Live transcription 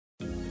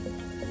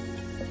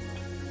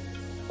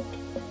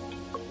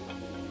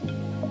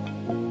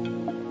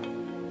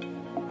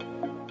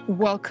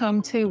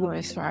Welcome to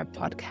Women Thrive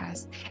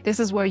podcast. This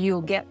is where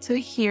you'll get to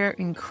hear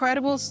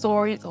incredible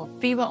stories of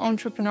female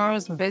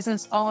entrepreneurs,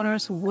 business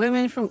owners,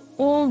 women from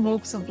all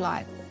walks of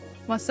life.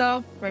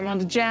 Myself,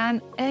 Raymond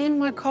Jan, and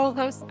my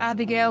co-host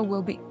Abigail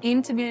will be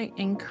interviewing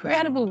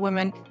incredible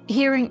women,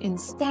 hearing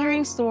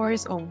inspiring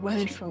stories of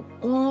women from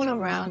all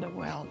around the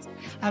world.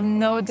 I have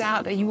no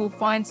doubt that you will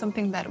find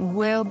something that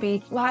will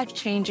be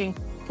life-changing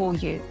for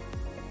you.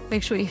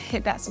 Make sure you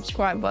hit that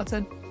subscribe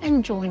button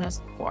and join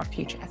us for our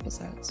future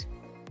episodes.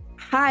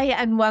 Hi,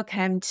 and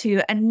welcome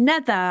to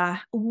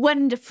another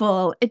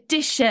wonderful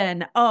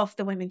edition of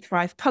the Women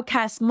Thrive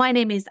podcast. My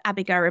name is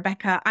Abigail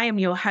Rebecca. I am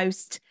your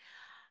host.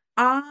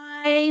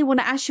 I want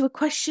to ask you a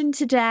question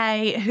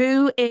today.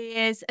 Who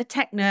is a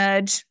tech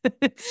nerd?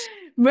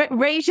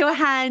 Raise your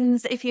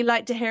hands if you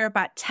like to hear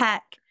about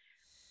tech.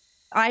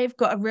 I've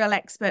got a real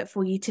expert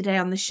for you today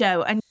on the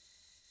show. And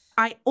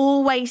I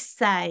always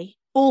say,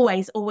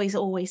 always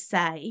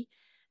say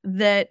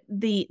that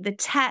the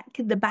tech,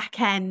 the back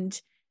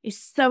end, is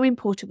so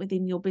important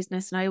within your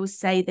business. And I always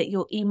say that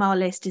your email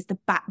list is the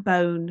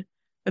backbone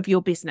of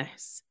your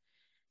business.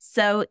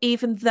 So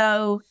even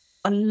though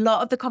a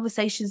lot of the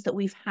conversations that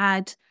we've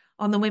had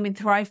on the Women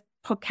Thrive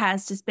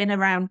podcast has been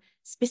around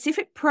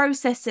specific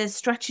processes,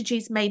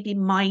 strategies, maybe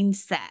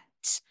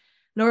mindset,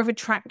 law of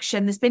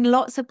attraction, there's been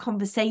lots of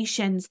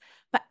conversations,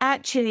 but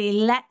actually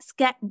let's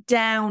get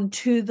down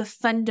to the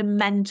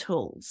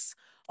fundamentals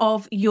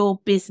of your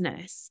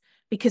business.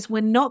 Because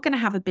we're not going to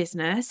have a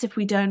business if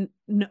we don't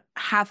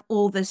have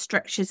all the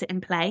structures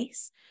in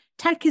place.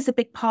 Tech is a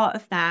big part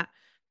of that.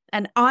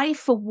 And I,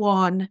 for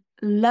one,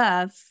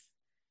 love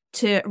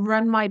to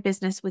run my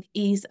business with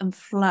ease and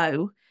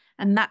flow.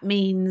 And that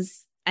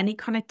means any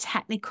kind of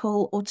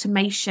technical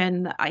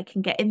automation that I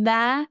can get in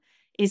there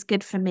is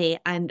good for me.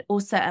 And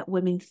also at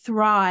Women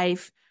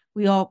Thrive,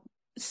 we are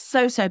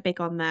so big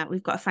on that.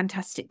 We've got a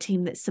fantastic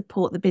team that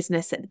support the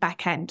business at the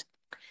back end.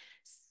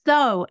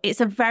 So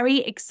it's a very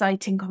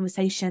exciting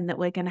conversation that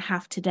we're going to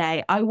have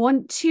today. I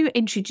want to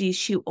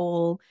introduce you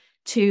all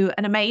to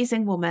an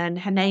amazing woman.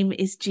 Her name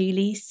is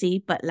Julie C.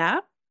 Butler.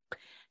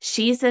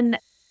 She's a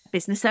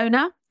business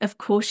owner. Of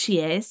course she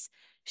is.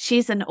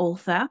 She's an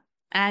author,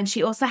 and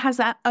she also has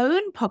her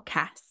own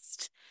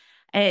podcast.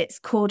 It's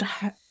called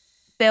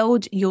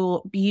Build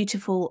Your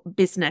Beautiful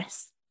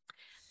Business.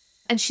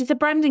 And she's a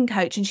branding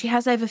coach, and she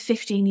has over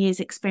 15 years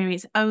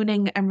experience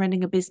owning and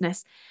running a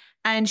business.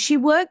 And she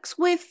works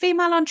with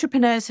female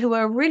entrepreneurs who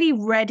are really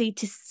ready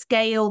to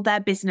scale their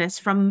business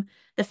from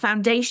the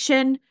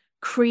foundation,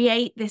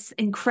 create this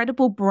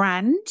incredible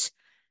brand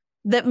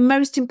that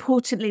most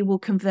importantly will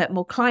convert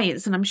more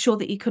clients. And I'm sure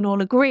that you can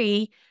all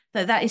agree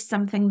that that is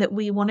something that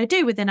we want to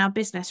do within our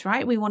business,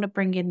 right? We want to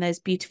bring in those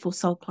beautiful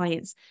soul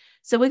clients.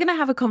 So we're going to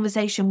have a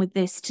conversation with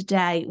this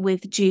today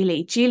with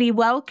Julie. Julie,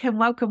 welcome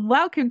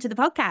to the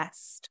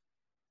podcast.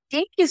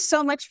 Thank you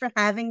so much for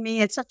having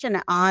me. It's such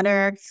an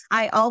honor.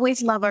 I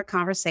always love our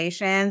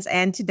conversations.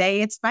 And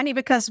today it's funny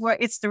because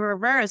it's the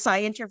reverse.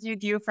 I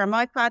interviewed you for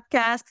my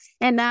podcast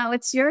and now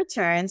it's your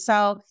turn.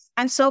 So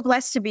I'm so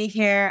blessed to be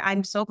here.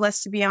 I'm so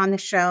blessed to be on the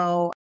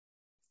show.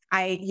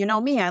 You know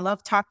me, I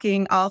love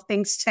talking all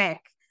things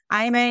tech.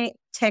 I'm a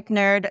tech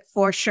nerd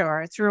for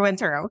sure, through and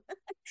through.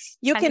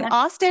 You can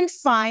often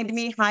find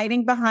me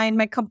hiding behind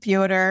my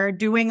computer,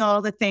 doing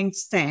all the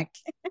things tech.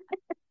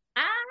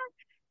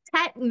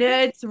 Tech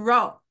nerds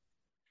rock,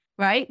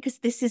 right? Because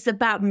this is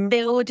about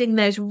building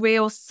those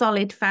real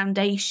solid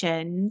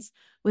foundations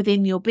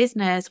within your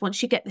business.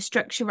 Once you get the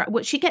structure right,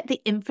 once you get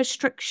the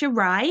infrastructure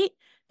right,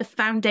 the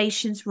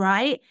foundations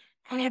right,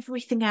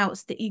 everything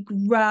else that you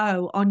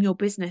grow on your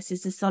business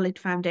is a solid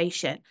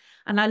foundation.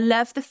 And I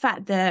love the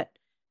fact that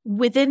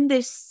within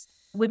this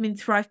Women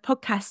Thrive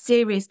podcast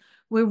series,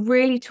 we're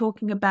really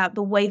talking about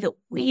the way that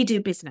we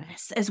do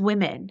business as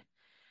women.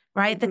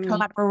 Right? The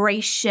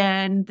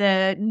collaboration,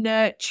 the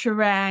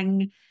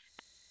nurturing,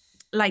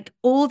 like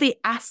all the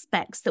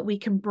aspects that we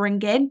can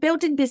bring in,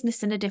 building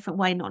business in a different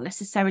way, not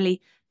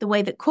necessarily the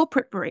way that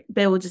corporate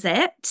builds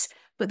it,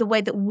 but the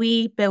way that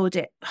we build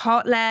it,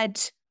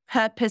 heart-led,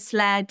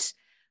 purpose-led,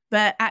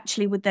 but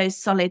actually with those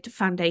solid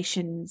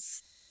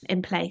foundations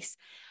in place.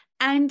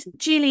 And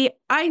Julie,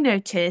 I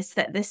noticed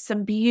that there's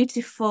some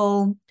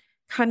beautiful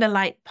kind of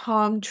like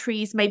palm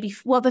trees, maybe,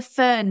 well, the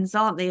ferns,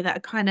 aren't they, that are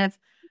kind of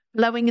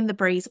blowing in the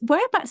breeze.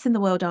 Whereabouts in the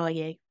world are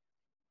you?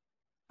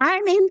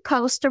 I'm in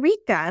Costa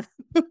Rica.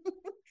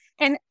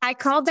 And I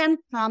call them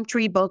palm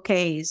tree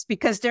bouquets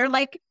because they're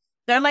like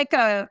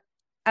a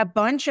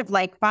bunch of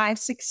like 5,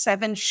 6,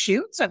 7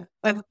 shoots of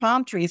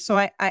palm trees. So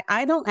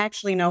I don't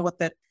actually know what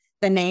the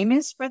name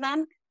is for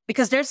them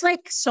because there's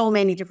like so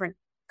many different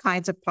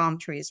kinds of palm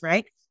trees,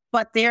 right?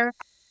 But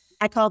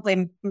I call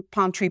them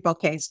palm tree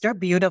bouquets. They're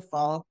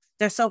beautiful.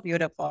 They're so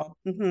beautiful.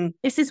 Mm-hmm.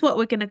 This is what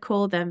we're going to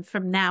call them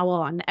from now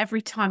on.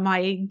 Every time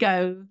I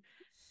go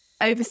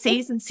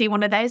overseas and see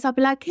one of those, I'll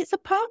be like, it's a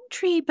palm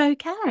tree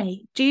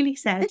bouquet, Julie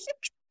says.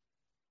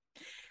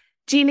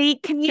 Julie,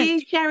 can you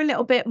share a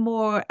little bit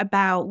more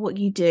about what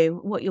you do,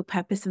 what your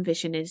purpose and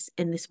vision is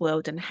in this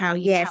world, and how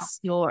you help Yes.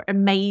 your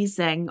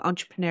amazing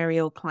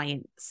entrepreneurial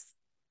clients?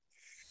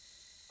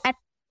 At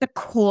the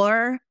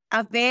core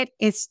of it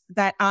is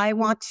that I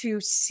want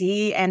to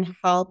see and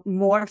help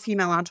more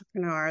female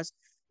entrepreneurs,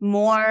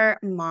 more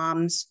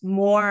moms,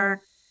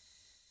 more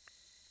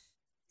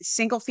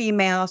single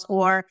females,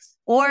 or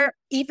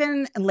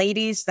even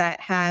ladies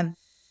that have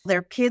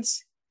their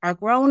kids are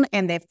grown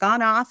and they've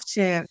gone off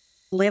to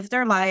live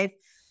their life.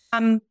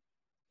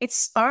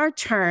 It's our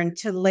turn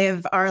to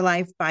live our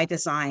life by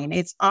design.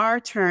 It's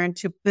our turn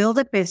to build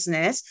a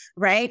business,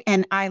 right?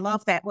 And I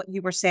love that what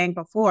you were saying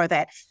before,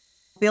 that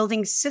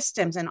building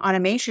systems and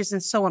automations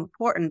is so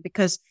important,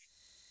 because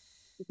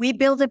we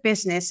build a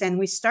business and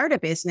we start a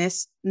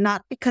business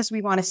not because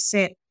we want to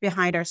sit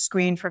behind our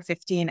screen for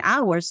 15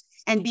 hours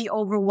and be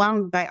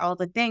overwhelmed by all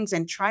the things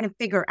and try to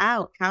figure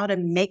out how to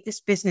make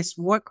this business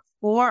work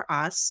for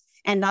us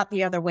and not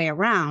the other way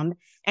around.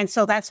 And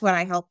so that's what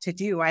I help to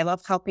do. I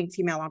love helping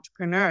female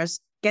entrepreneurs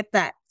get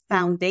that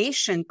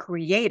foundation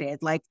created,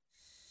 like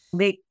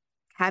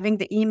having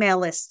the email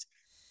list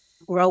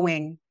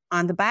growing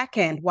on the back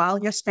end while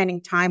you're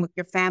spending time with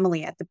your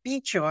family at the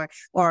beach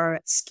or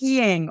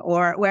skiing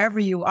or wherever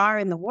you are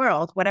in the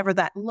world, whatever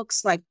that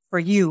looks like for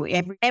you.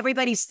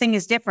 Everybody's thing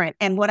is different.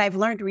 And what I've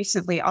learned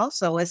recently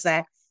also is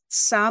that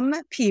some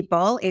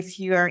people, if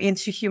you're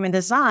into human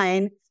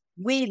design,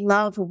 we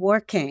love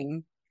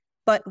working.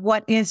 But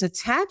what is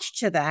attached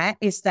to that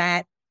is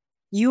that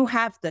you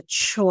have the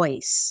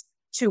choice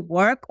to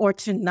work or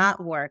to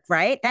not work,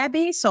 right,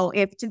 Abby? So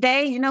if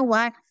today, you know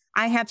what,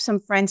 I have some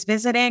friends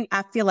visiting,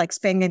 I feel like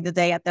spending the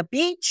day at the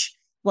beach,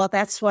 well,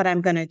 that's what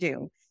I'm going to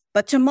do.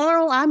 But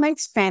tomorrow I might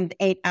spend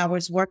 8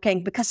 hours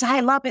working because I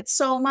love it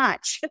so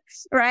much,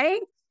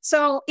 right?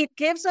 So it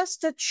gives us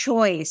the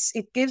choice.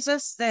 It gives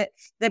us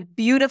the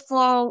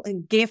beautiful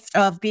gift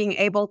of being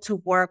able to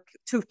work,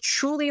 to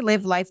truly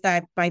live life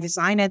by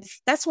design. And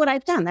that's what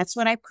I've done. That's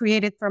what I've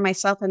created for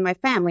myself and my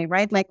family,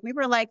 right? Like we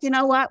were like, you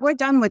know what? We're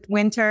done with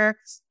winter.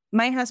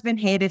 My husband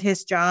hated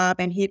his job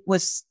and he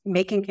was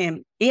making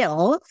him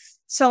ill.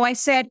 So I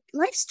said,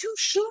 life's too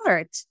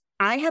short.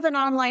 I have an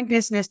online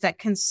business that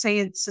can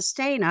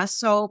sustain us.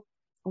 So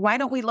why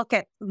don't we look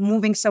at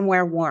moving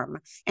somewhere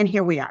warm? And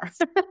here we are.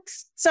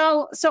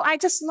 So I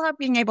just love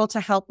being able to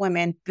help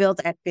women build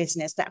that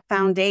business, that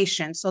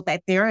foundation, so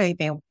that they're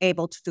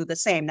able to do the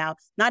same. Now,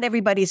 not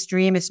everybody's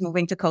dream is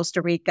moving to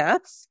Costa Rica,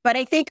 but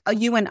I think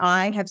you and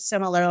I have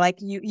similar, like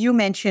you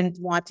mentioned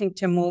wanting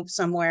to move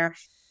somewhere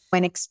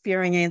and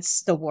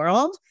experience the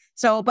world.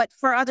 So, but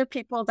for other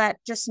people, that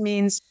just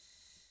means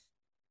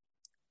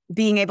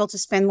being able to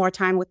spend more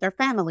time with their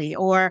family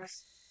or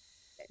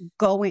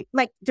going,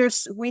 like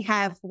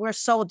we're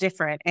so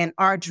different and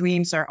our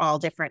dreams are all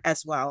different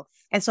as well.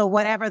 And so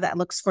whatever that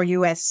looks for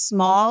you, as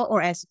small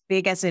or as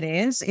big as it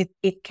is,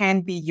 it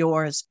can be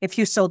yours if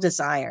you so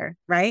desire,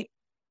 right?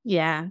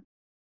 Yeah.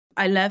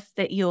 I love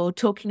that you're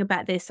talking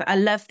about this. I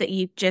love that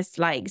you just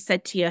like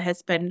said to your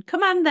husband,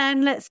 come on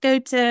then, let's go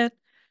to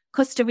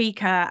Costa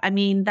Rica. I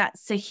mean,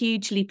 that's a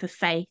huge leap of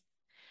faith.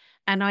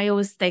 And I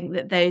always think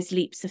that those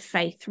leaps of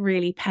faith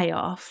really pay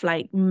off,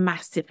 like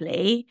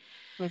massively.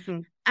 Mm-hmm.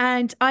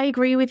 And I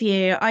agree with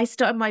you. I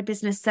started my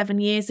business 7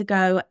 years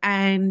ago.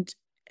 And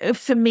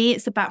for me,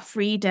 it's about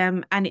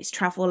freedom and it's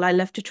travel. I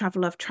love to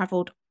travel. I've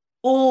traveled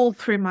all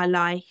through my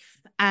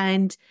life.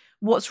 And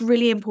what's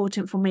really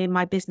important for me in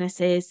my business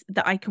is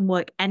that I can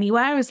work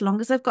anywhere. As long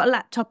as I've got a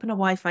laptop and a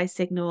Wi-Fi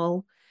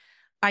signal,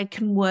 I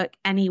can work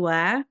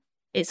anywhere.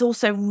 It's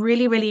also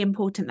really, really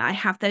important that I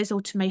have those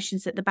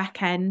automations at the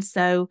back end.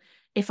 So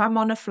if I'm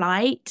on a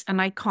flight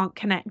and I can't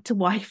connect to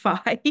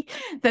Wi-Fi,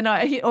 then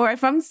or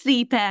if I'm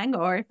sleeping,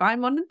 or if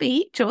I'm on the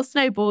beach or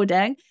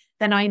snowboarding,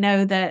 then I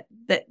know that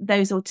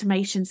those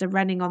automations are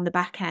running on the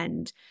back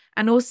end.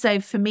 And also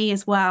for me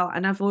as well,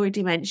 and I've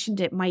already mentioned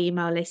it, my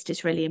email list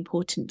is really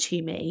important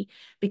to me,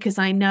 because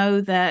I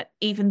know that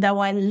even though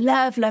I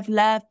love, love,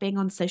 love being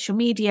on social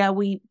media,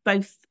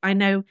 I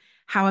know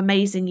how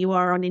amazing you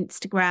are on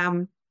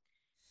Instagram.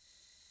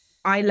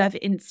 I love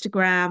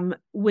Instagram.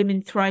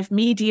 Women Thrive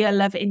Media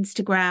love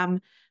Instagram.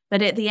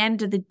 But at the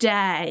end of the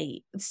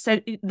day, so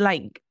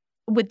like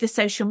with the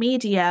social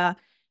media,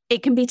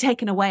 it can be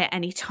taken away at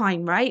any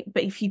time, right?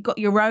 But if you've got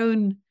your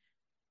own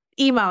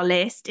email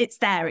list, it's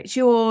there, it's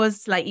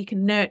yours, like you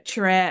can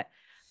nurture it.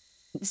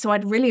 So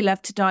I'd really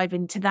love to dive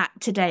into that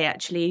today,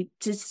 actually,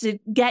 to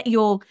get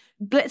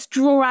let's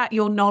draw out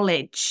your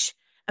knowledge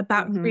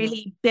about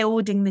really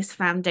building this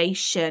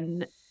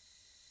foundation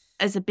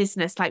as a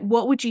business. Like,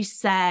 what would you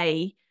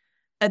say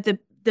are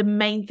the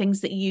main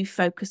things that you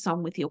focus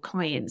on with your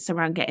clients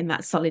around getting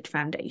that solid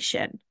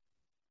foundation?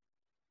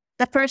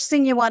 The first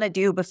thing you want to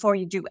do before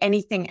you do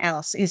anything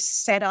else is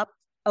set up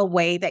a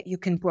way that you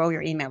can grow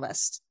your email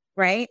list,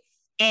 right?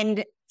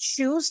 And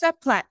choose that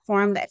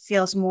platform that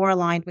feels more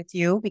aligned with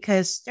you,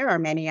 because there are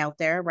many out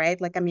there, right?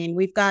 Like, I mean,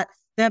 we've got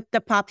the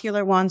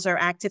popular ones are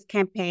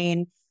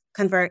ActiveCampaign,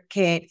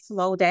 ConvertKit,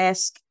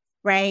 Flowdesk,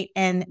 right?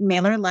 And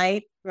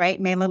MailerLite.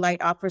 right?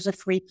 MailerLite offers a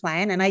free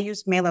plan, and I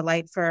used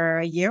MailerLite for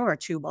a year or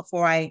two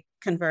before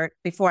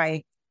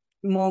I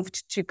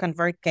moved to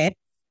ConvertKit.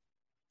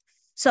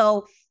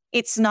 So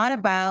it's not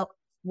about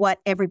what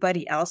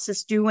everybody else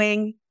is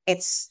doing.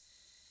 It's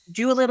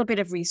do a little bit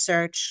of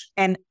research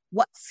and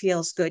what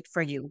feels good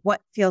for you,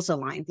 what feels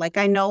aligned. Like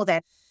I know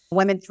that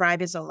Women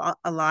Thrive is a lot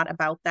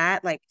about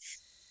that, like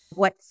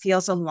what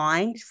feels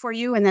aligned for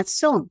you. And that's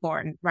so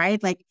important,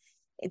 right? Like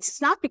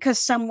it's not because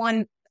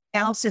someone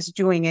else is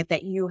doing it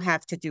that you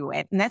have to do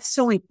it. And that's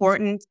so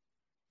important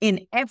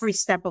in every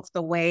step of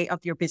the way of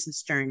your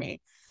business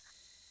journey.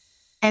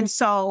 And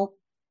so,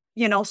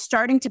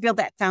 starting to build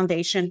that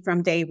foundation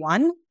from day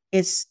one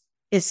is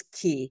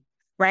key,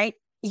 right?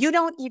 You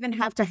don't even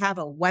have to have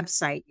a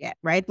website yet,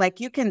 right? Like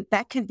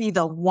that can be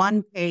the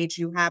one page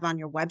you have on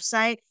your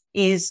website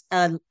is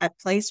a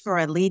place for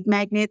a lead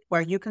magnet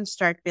where you can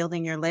start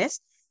building your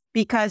list,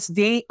 because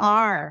they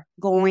are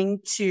going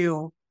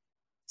to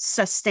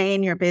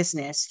sustain your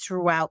business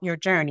throughout your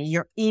journey.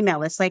 Your email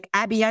list, like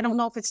Abby, I don't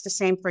know if it's the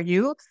same for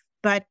you,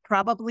 but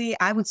probably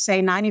I would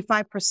say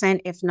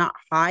 95%, if not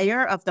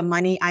higher, of the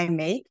money I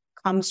make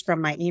comes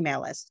from my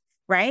email list,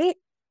 right?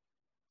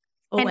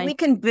 Always. And we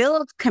can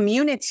build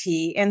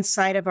community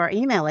inside of our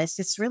email list.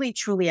 It's really,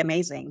 truly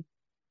amazing.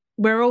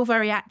 We're all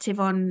very active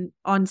on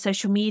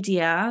social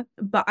media,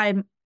 but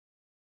I'm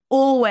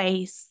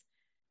always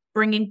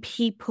bringing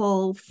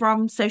people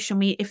from social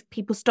media. If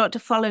people start to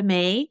follow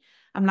me,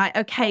 I'm like,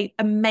 okay,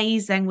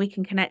 amazing. We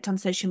can connect on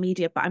social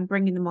media, but I'm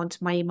bringing them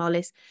onto my email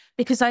list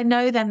because I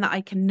know then that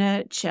I can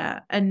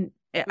nurture. And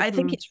I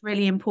think it's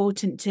really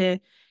important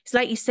it's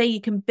like you say,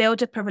 you can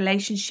build up a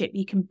relationship,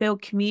 you can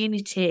build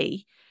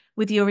community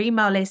with your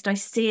email list. I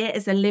see it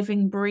as a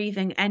living,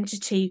 breathing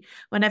entity.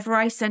 Whenever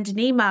I send an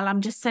email,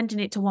 I'm just sending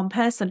it to one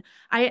person.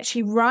 I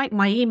actually write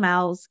my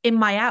emails in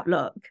my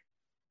Outlook.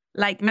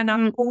 And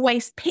I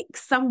always pick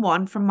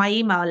someone from my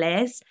email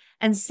list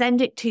and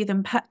send it to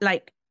them,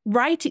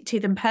 write it to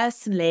them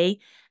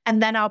personally.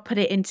 And then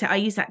I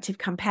use Active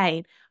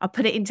Campaign. I'll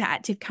put it into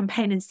Active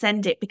Campaign and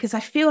send it, because I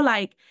feel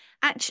like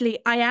actually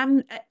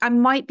I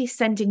might be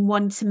sending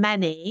one to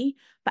many,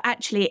 but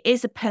actually it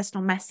is a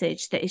personal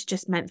message that is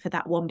just meant for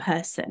that one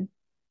person.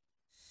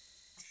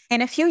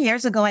 And a few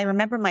years ago, I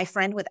remember my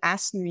friend would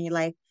ask me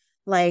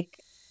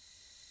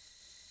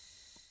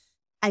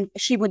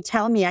she would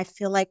tell me, I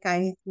feel like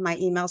my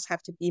emails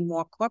have to be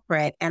more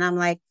corporate. And I'm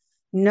like,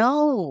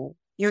 no,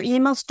 your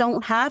emails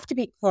don't have to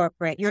be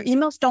corporate. Your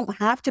emails don't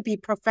have to be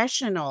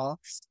professional.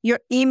 Your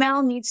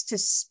email needs to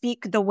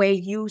speak the way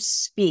you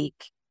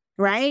speak,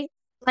 right?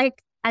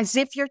 Like as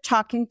if you're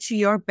talking to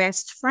your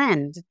best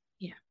friend,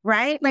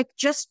 right? Like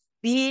just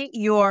be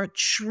your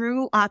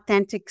true,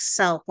 authentic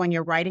self when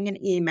you're writing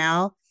an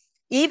email.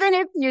 Even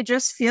if you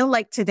just feel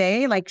like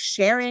today, like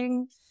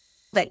sharing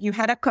that you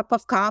had a cup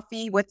of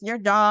coffee with your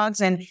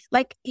dogs, and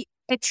like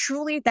it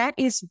truly, that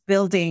is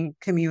building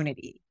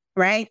community,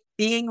 right?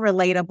 Being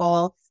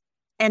relatable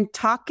and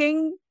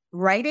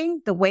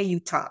writing the way you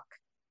talk.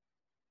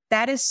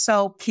 That is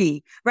so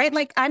key, right?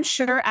 Like I'm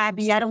sure,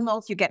 Abby, I don't know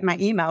if you get my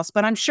emails,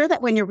 but I'm sure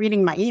that when you're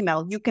reading my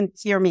email, you can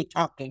hear me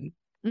talking.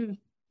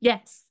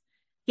 Yes.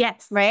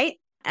 Right?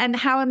 And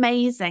how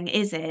amazing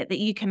is it that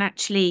you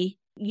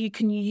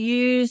can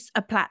use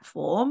a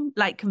platform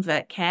like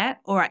ConvertKit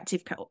or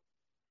Active.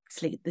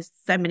 There's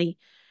so many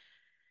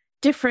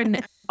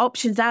different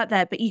options out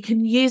there, but you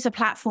can use a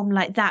platform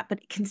like that, but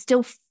it can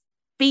still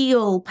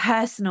feel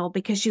personal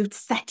because you're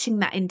setting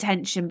that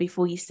intention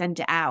before you send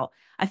it out.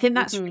 I think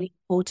that's really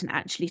important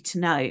actually to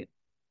note.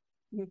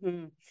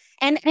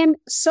 And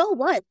so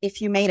what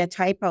if you made a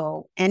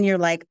typo and you're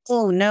like,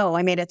 oh no,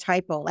 I made a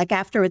typo, like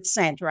after it's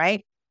sent,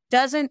 right?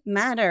 Doesn't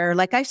matter.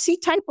 Like I see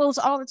typos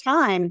all the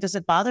time. Does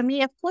it bother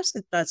me? Of course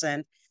it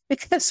doesn't,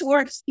 because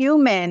we're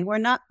human. We're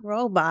not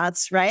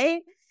robots,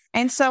 right?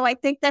 And so I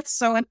think that's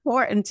so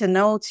important to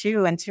know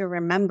too, and to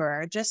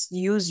remember, just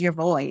use your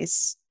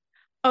voice.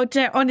 Oh,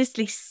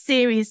 honestly,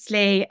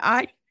 seriously,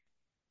 I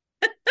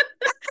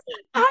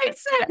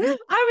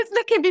was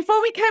looking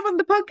before we came on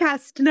the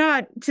podcast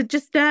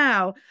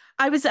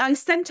I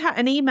sent out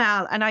an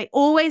email, and I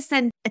always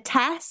send a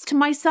test to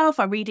myself.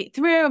 I read it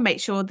through and make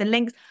sure the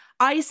links.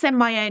 I send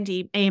my own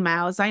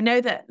emails. I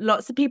know that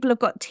lots of people have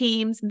got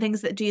teams and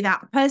things that do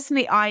that.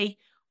 Personally, I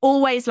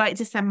always like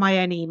to send my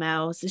own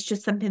emails. It's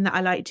just something that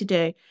I like to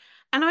do.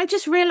 And I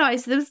just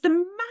realized there was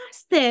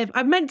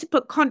I meant to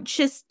put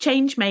conscious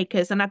change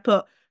makers, and I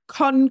put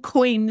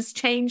coins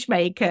change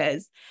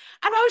makers.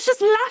 And I was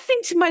just laughing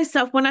to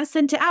myself when I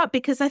sent it out,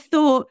 because I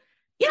thought,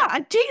 yeah,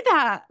 I do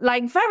that.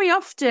 Like very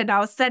often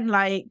I'll send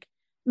like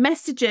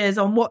messages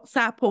on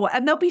WhatsApp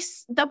and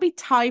there'll be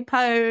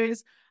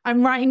typos.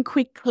 I'm writing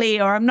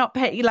quickly, or I'm not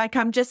like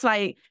I'm just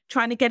like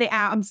trying to get it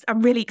out.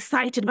 I'm really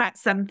excited about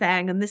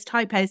something, and this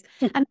typos.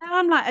 And now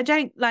I'm like,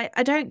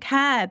 I don't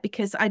care,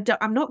 because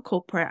I'm not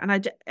corporate,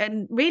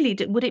 and really,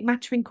 would it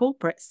matter in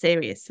corporate?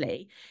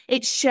 Seriously,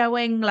 it's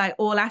showing like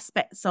all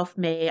aspects of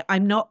me.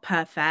 I'm not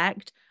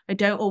perfect. I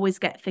don't always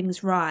get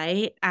things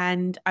right,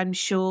 and I'm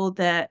sure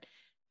that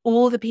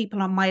all the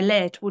people on my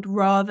list would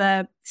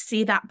rather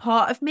see that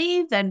part of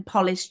me than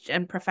polished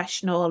and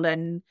professional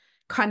and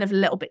kind of a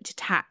little bit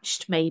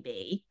detached,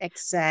 maybe.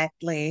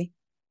 Exactly.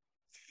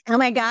 Oh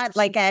my God.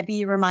 Like, Abby,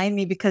 you remind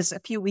me, because a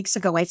few weeks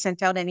ago I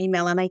sent out an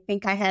email and I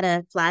think I had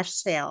a flash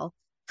sale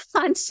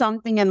on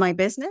something in my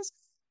business.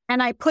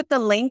 And I put the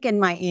link in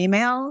my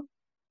email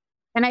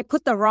and I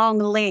put the wrong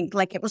link.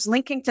 Like, it was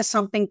linking to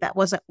something that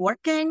wasn't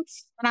working.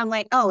 And I'm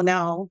like, oh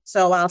no.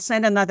 So I'll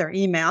send another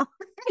email.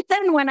 And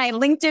then when I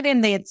linked it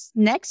in the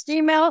next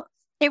email,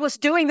 it was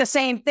doing the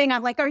same thing.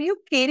 I'm like, are you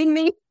kidding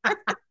me?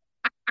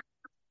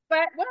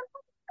 But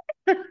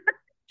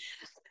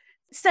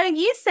So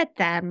you said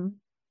then,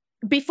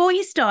 before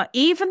you start,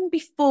 even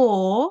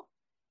before,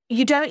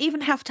 you don't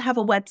even have to have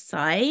a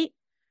website,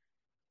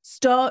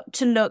 start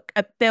to look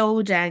at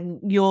building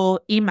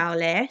your email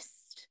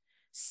list.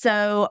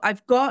 So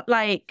I've got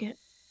like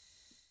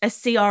a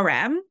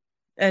CRM,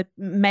 a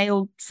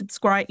mail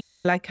subscribe,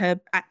 like a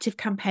Active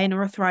Campaign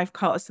or a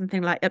Thrivecart or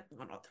something like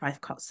not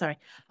Thrivecart, sorry.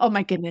 Oh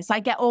my goodness. I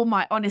get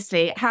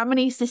honestly, how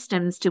many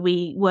systems do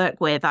we work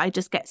with? I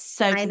just get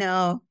so. I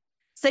know.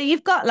 So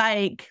you've got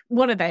like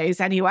one of those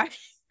anyway.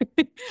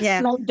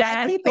 Yeah.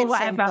 I keep or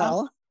whatever.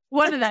 Simple.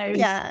 One of those.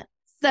 Yeah.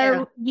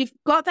 So you've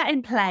got that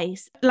in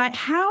place. Like,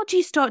 how do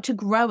you start to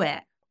grow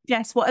it?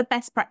 Jess, what are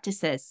best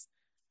practices?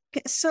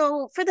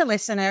 So for the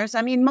listeners,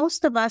 I mean,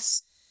 most of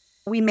us,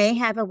 we may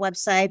have a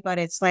website, but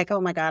it's like,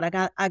 oh my God, I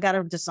got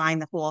to redesign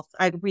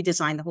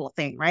the whole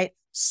thing, right?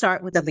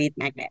 Start with the lead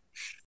magnet.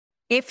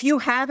 If you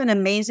have an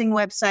amazing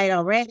website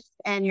already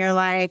and you're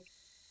like,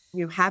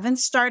 you haven't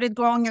started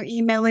growing your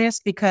email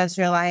list because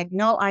you're like,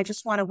 no, I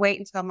just want to wait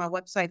until my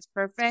website's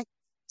perfect.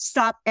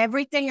 Stop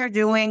everything you're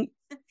doing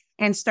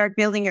and start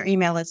building your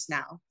email list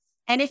now.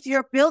 And if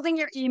you're building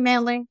your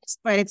email list,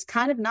 but it's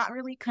kind of not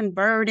really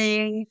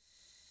converting,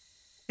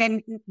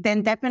 then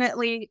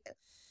definitely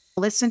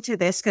listen to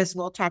this, because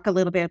we'll talk a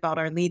little bit about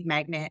our lead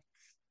magnet.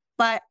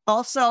 But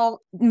also,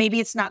 maybe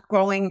it's not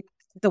growing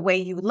the way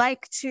you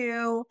like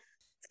to.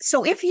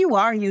 So if you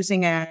are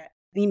using a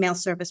email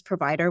service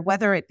provider,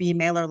 whether it be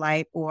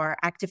MailerLite or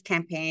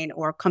ActiveCampaign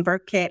or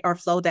ConvertKit or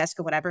Flowdesk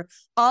or whatever,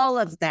 all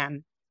of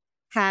them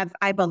have,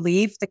 I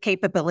believe, the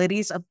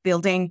capabilities of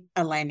building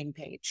a landing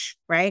page,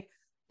 right?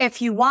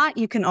 If you want,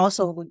 you can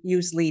also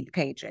use Lead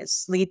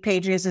Pages. Lead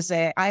Pages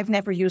I've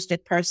never used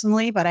it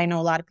personally, but I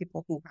know a lot of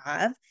people who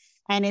have.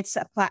 And it's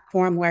a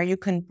platform where you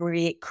can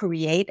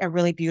create a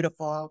really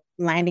beautiful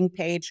landing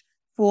page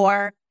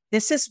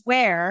this is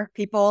where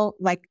people,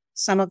 like,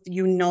 some of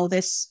you know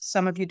this,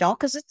 some of you don't,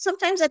 because it's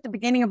sometimes at the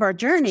beginning of our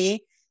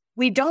journey,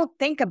 we don't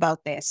think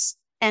about this.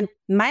 And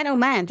man, oh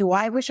man, do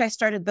I wish I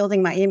started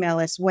building my email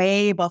list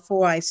way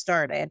before I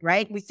started,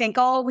 right? We think,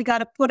 oh, we got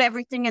to put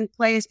everything in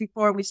place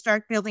before we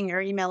start building your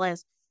email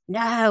list.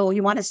 No,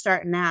 you want to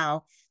start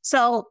now.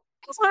 So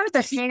those are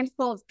the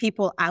handful of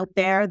people out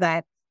there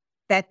that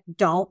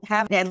don't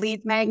have that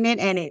lead magnet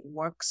and it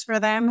works for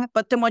them.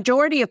 But the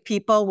majority of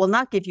people will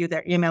not give you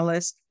their email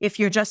list if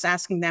you're just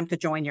asking them to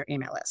join your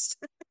email list,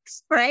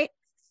 right?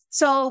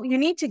 So you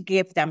need to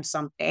give them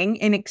something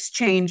in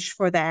exchange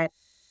for that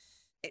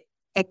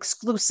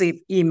exclusive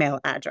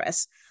email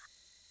address.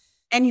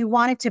 And you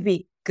want it to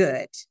be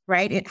good,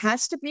 right? It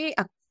has to be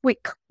a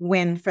quick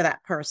win for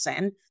that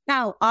person.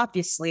 Now,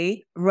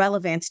 obviously,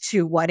 relevant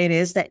to what it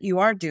is that you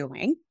are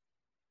doing.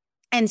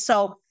 And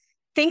so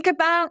think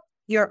about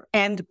your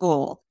end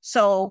goal.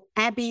 So,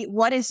 Abby,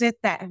 what is it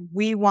that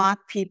we want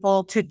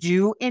people to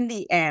do in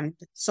the end?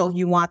 So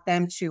you want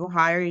them to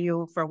hire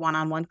you for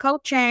one-on-one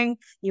coaching.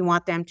 You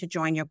want them to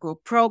join your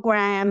group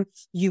program.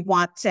 You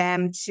want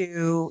them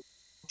to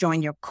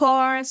join your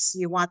course.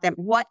 You want them,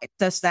 what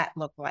does that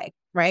look like,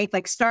 right?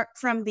 Like, start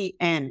from the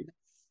end.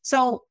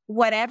 So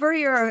whatever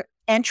your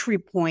entry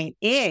point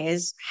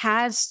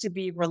has to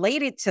be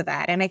related to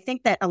that. And I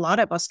think that a lot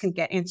of us can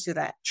get into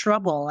that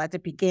trouble at the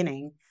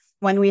beginning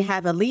when we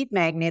have a lead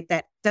magnet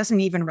that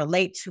doesn't even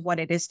relate to what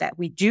it is that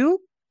we do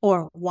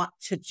or want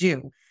to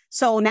do.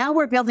 So now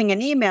we're building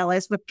an email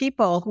list with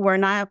people who are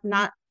not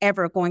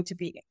ever going to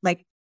be,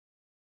 like,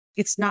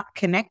 it's not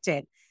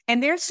connected.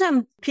 And there's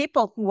some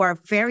people who are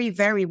very,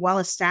 very well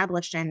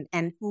established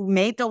and who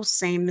made those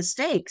same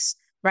mistakes,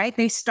 right?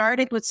 They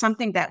started with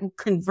something that would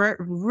convert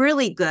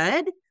really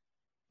good,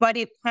 but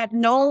it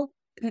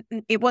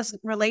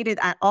wasn't related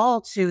at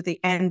all to the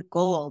end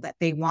goal that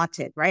they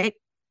wanted, right?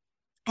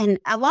 And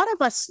a lot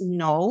of us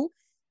know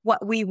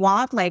what we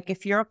want. Like,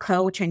 if you're a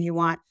coach and you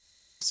want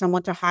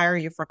someone to hire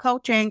you for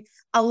coaching,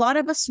 a lot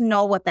of us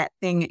know what that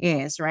thing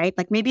is, right?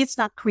 Like, maybe it's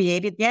not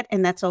created yet,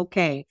 and that's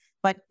okay.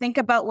 But think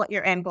about what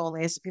your end goal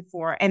is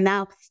before. And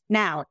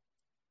now,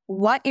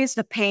 what is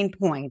the pain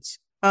point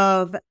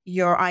of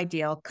your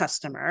ideal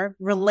customer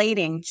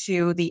relating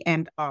to the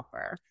end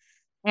offer?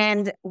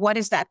 And what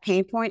is that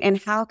pain point?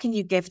 And how can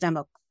you give them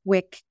a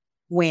quick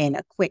win,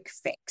 a quick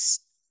fix?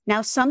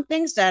 Now, some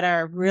things that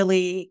are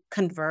really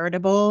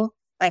convertible,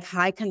 like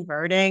high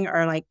converting,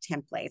 are like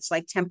templates.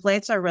 Like,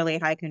 templates are really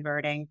high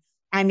converting.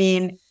 I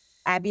mean,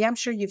 Abby, I'm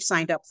sure you've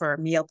signed up for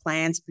meal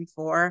plans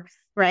before,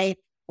 right?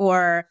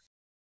 Or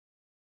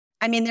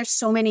I mean, there's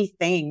so many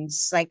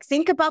things. Like,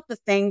 think about the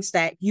things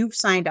that you've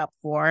signed up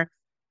for.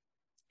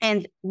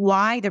 And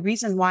the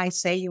reason why I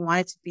say you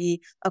want it to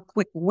be a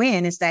quick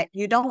win is that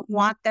you don't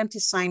want them to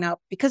sign up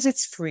because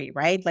it's free,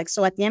 right? Like,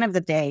 so at the end of the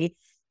day,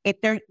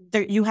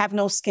 you have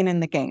no skin in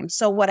the game.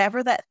 So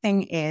whatever that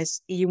thing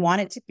is, you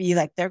want it to be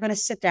like, they're going to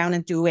sit down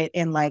and do it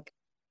in like,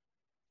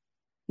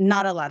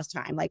 not a lot of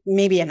time, like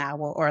maybe an hour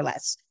or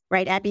less.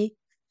 Right, Abby?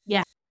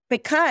 Yeah.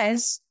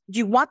 Because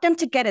you want them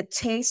to get a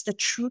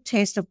true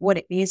taste of what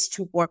it is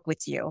to work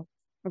with you.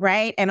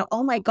 Right. And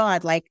oh my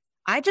God, like,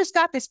 I just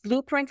got this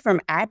blueprint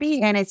from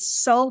Abby and it's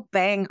so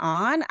bang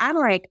on. I'm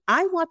like,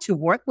 I want to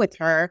work with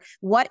her.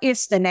 What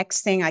is the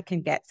next thing I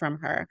can get from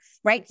her?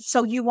 Right.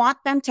 So you want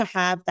them to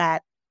have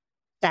that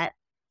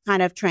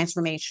kind of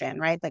transformation,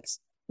 right? Like,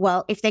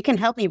 well, if they can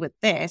help me with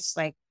this,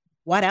 like,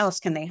 what else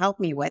can they help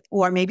me with?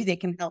 Or maybe they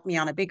can help me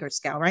on a bigger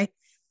scale, right?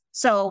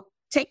 So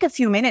take a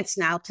few minutes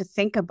now to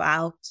think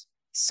about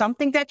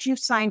something that you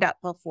signed up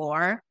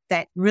for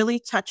that really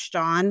touched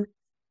on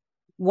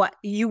what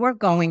you were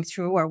going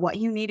through or what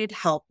you needed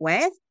help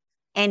with.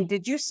 And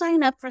did you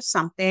sign up for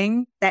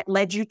something that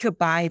led you to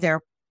buy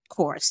their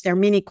course, their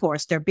mini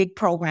course, their big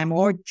program,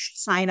 or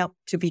sign up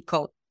to be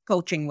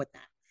coaching with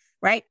them,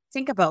 right?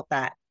 Think about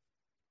that.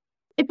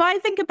 If I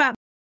think about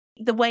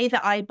the way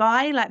that I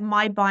buy, like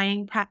my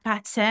buying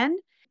pattern,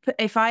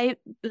 if I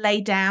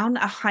lay down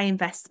a high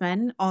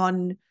investment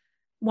on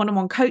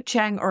one-on-one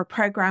coaching or a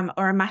program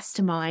or a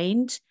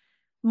mastermind,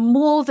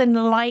 more than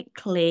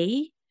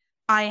likely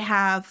I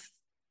have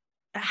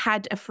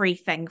had a free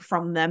thing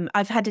from them.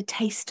 I've had a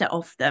taster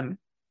of them.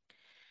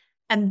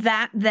 And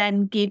that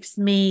then gives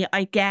me,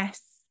 I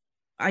guess,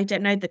 I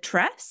don't know, the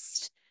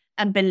trust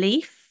and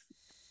belief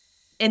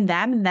in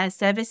them and their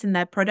service and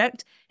their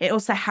product. It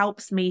also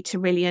helps me to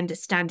really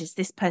understand, is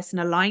this person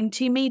aligned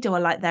to me? Do I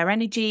like their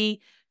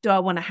energy? Do I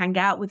want to hang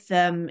out with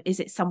them? Is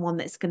it someone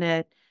that's going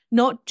to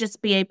not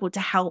just be able to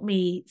help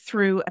me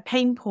through a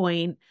pain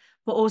point,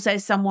 but also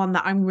someone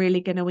that I'm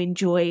really going to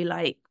enjoy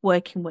like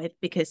working with?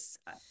 Because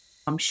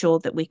I'm sure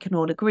that we can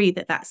all agree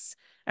that that's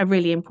a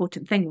really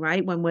important thing,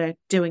 right? When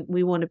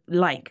we want to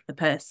like the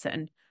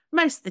person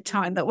most of the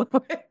time that we're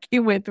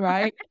working with,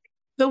 right?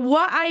 But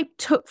what I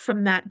took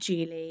from that,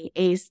 Julie,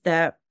 is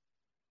that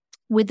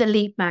with the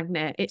lead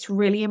magnet, it's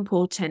really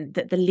important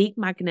that the lead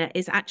magnet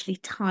is actually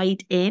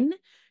tied in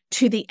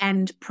to the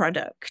end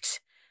product.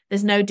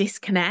 There's no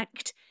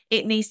disconnect.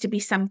 It needs to be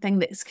something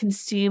that's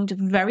consumed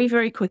very,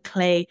 very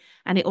quickly.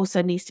 And it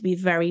also needs to be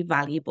very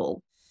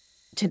valuable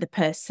to the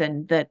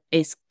person that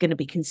is going to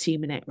be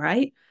consuming it,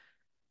 right?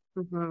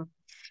 Mm-hmm.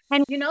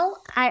 And,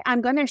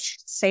 I'm going to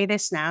say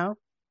this now.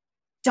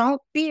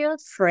 Don't be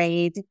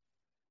afraid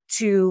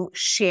to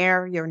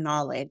share your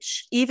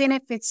knowledge, even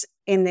if it's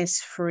in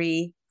this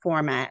free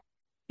format,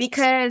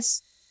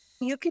 because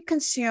you can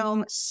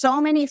consume so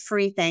many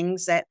free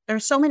things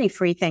there's so many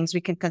free things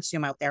we can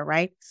consume out there,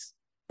 right?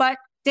 But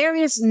there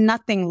is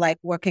nothing like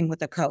working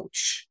with a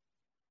coach.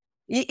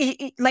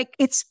 Like,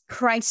 it's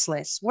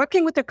priceless.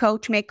 Working with a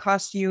coach may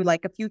cost you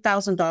like a few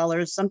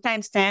 $1,000s,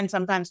 sometimes 10,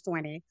 sometimes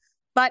 20,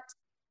 but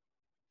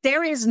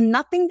there is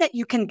nothing that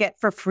you can get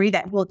for free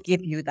that will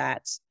give you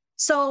that.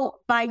 So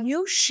by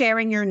you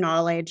sharing your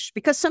knowledge,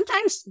 because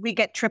sometimes we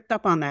get tripped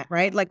up on that,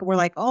 right? Like, we're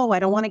like, oh, I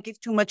don't want to give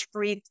too much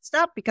free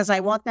stuff because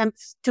I want them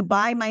to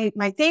buy my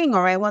thing,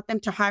 or I want them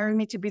to hire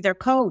me to be their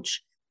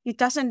coach. It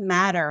doesn't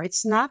matter.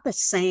 It's not the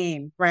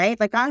same, right?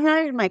 Like, I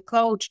hired my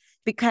coach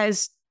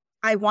because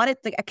I wanted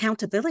the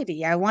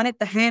accountability. I wanted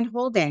the hand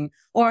holding.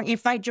 Or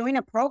if I join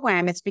a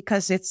program, it's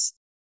because it's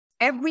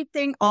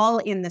everything all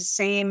in the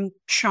same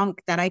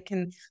chunk that I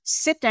can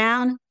sit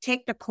down,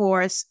 take the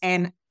course,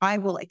 and I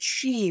will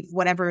achieve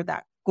whatever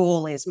that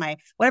goal is,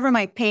 whatever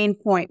my pain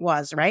point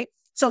was, right?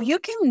 So you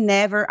can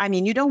never,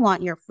 you don't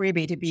want your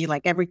freebie to be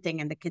like everything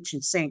in the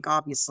kitchen sink,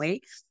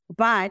 obviously,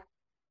 but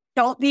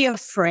don't be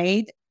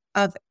afraid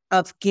of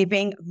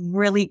giving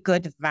really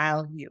good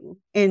value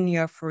in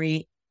your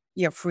free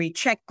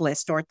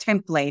checklist or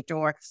template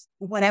or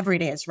whatever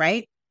it is,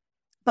 right?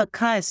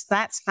 Because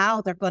that's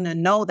how they're going to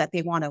know that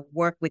they want to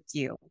work with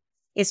you.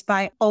 It's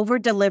by over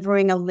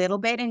delivering a little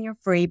bit in your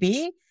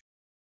freebie.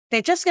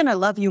 They're just going to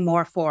love you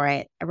more for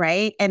it,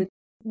 right? And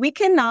we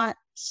cannot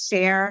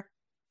share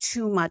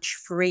too much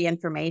free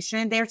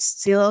information. They're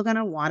still going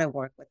to want to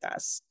work with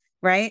us,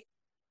 right?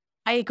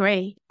 I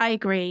agree.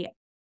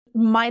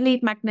 My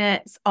lead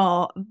magnets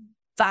are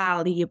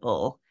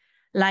valuable.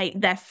 Like,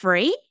 they're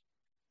free,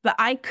 but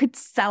I could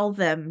sell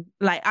them.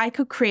 Like, I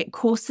could create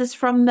courses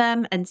from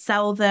them and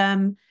sell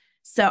them.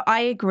 So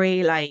I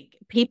agree, like,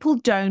 people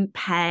don't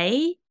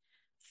pay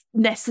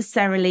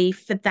necessarily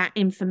for that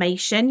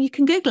information. You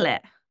can Google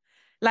it.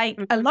 Like,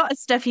 a lot of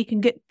stuff you can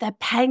get, they're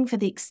paying for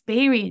the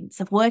experience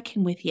of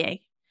working with you.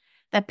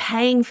 They're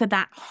paying for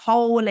that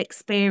whole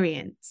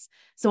experience.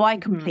 So I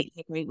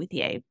completely agree with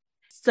you.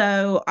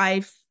 So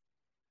I've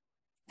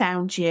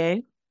found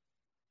you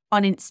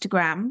on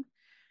Instagram.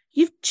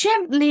 You've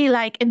gently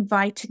like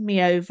invited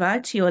me over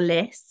to your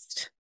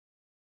list,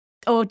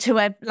 or to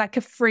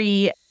a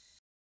free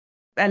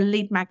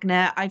lead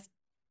magnet. I've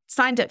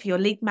signed up for your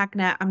lead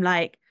magnet. I'm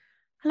like,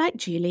 I like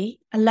Julie.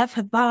 I love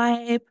her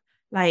vibe.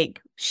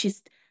 Like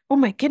she's, oh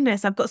my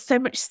goodness, I've got so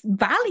much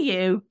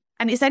value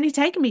and it's only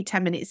taken me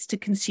 10 minutes to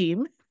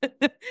consume.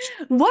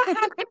 What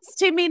happens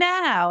to me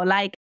now?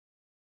 Like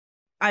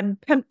I'm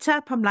pumped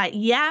up. I'm like,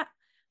 yeah,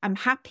 I'm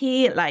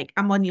happy. Like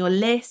I'm on your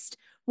list.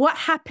 What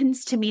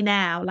happens to me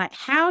now? Like,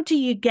 how do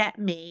you get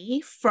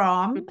me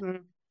from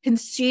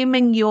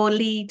consuming your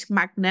lead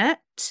magnet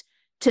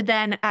to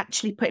then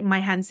actually putting my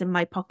hands in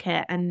my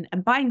pocket and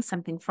buying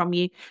something from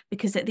you?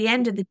 Because at the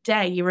end of the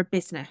day, you're a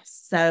business.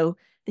 So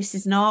this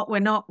is not, we're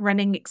not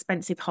running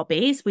expensive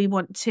hobbies. We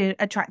want to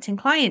attracting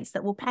clients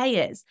that will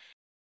pay us.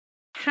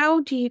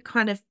 How do you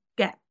kind of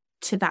get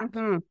to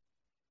that?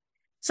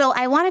 So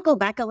I want to go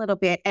back a little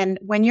bit. And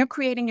when you're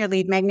creating your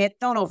lead magnet,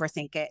 don't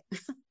overthink it,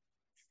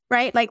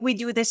 right? Like we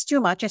do this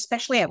too much,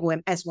 especially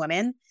as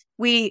women.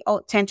 We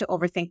tend to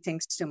overthink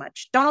things too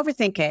much. Don't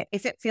overthink it.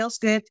 If it feels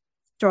good,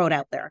 throw it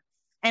out there.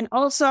 And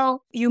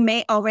also, you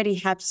may already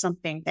have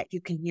something that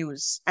you can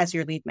use as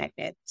your lead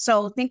magnet.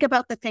 So think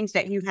about the things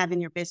that you have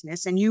in your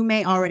business and you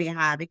may already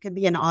have. It could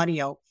be an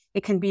audio.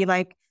 It can be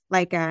like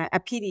a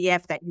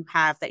PDF that you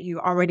have that you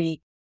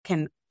already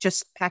can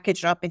just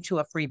package up into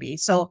a freebie.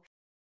 So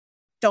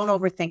don't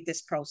overthink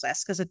this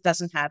process because it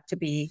doesn't have to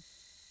be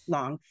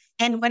long.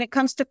 And when it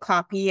comes to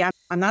copy,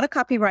 I'm not a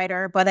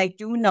copywriter, but I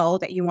do know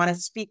that you want to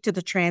speak to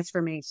the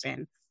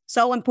transformation.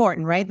 So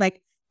important, right?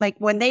 Like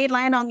when they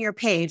land on your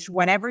page,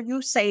 whatever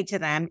you say to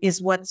them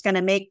is what's going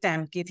to make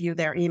them give you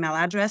their email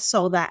address.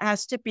 So that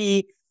has to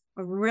be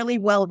really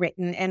well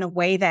written in a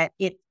way that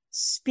it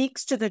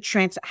speaks to the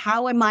trans.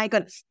 How am I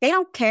going to, they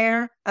don't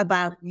care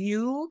about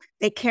you.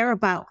 They care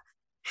about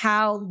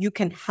how you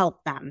can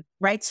help them,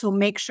 right? So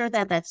make sure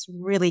that that's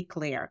really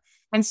clear.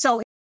 And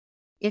so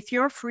if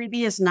your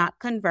freebie is not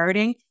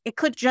converting, it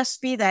could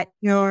just be that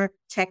your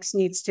text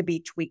needs to be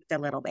tweaked a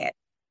little bit.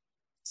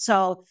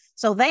 So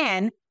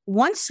then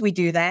once we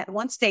do that,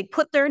 once they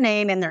put their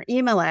name and their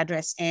email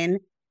address in,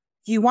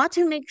 you want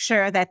to make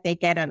sure that they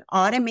get an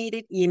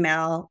automated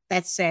email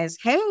that says,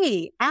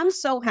 hey, I'm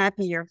so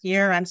happy you're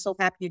here. I'm so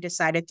happy you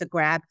decided to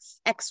grab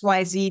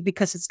XYZ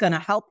because it's going to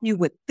help you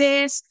with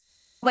this.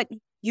 But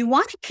you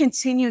want to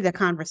continue the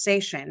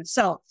conversation.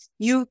 So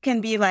you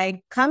can be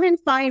like, come and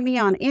find me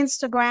on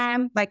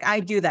Instagram. Like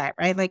I do that,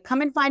 right? Like,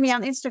 come and find me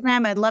on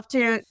Instagram. I'd love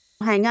to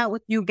hang out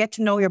with you, get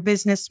to know your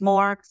business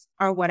more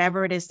or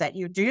whatever it is that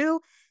you do.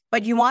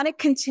 But you want to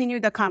continue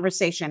the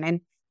conversation.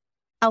 And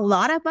a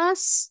lot of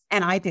us,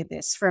 and I did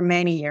this for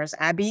many years,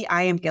 Abby,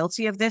 I am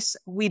guilty of this.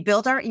 We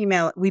build our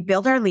email, we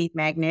build our lead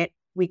magnet,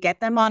 we get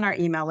them on our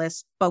email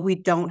list, but we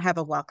don't have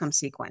a welcome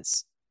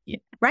sequence. Yeah.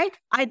 Right?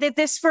 I did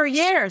this for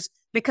years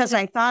because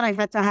I thought I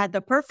had to have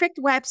the perfect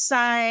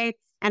website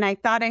and I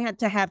thought I had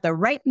to have the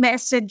right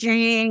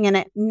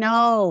messaging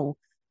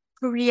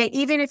create,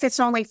 even if it's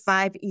only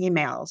 5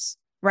 emails,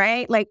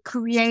 right? Like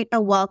create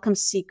a welcome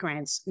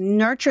sequence,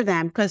 nurture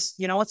them because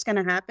you know what's going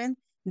to happen?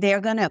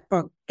 They're going to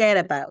forget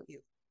about you,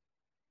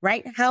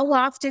 right? How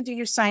often do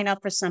you sign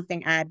up for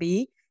something,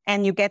 Abby,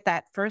 and you get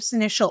that first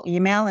initial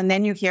email and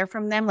then you hear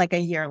from them like a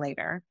year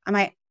later? I'm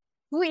like,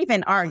 who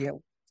even are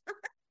you?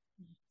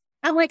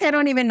 I'm like, I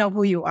don't even know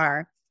who you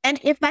are. And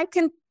if I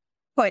can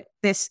put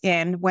this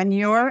in when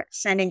you're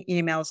sending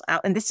emails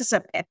out, and this is a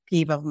pet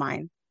peeve of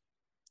mine,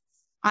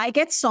 I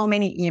get so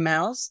many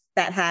emails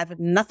that have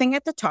nothing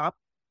at the top,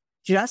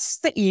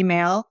 just the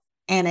email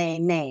and a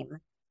name.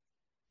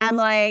 I'm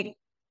like,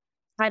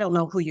 I don't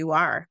know who you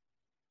are.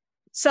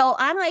 So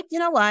I'm like, you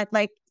know what?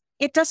 Like,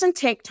 it doesn't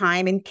take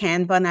time in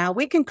Canva now.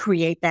 We can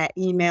create that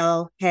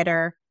email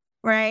header,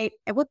 right?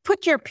 And we'll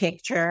put your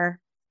picture,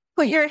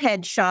 put your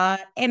headshot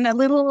and a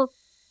little,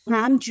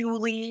 I'm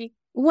Julie,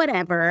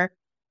 whatever.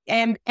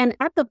 And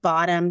at the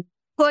bottom,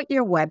 put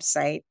your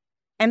website.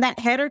 And that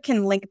header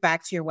can link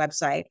back to your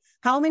website.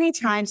 How many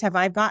times have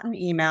I gotten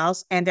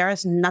emails and there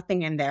is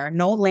nothing in there?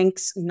 No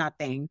links,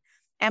 nothing.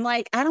 I'm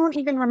like, I don't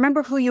even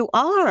remember who you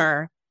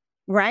are.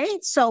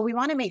 Right? So we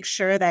want to make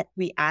sure that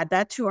we add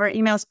that to our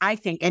emails. I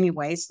think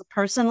anyways,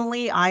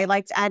 personally, I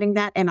liked adding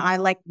that and I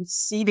like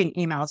receiving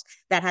emails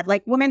that had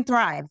like Women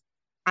Thrive.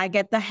 I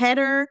get the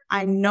header,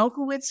 I know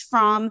who it's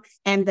from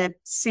and the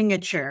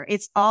signature.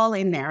 It's all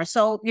in there.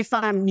 So if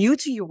I'm new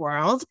to your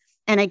world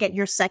and I get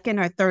your second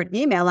or third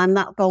email, I'm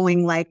not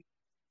going like,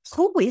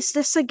 who is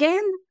this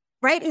again?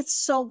 Right? It's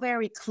so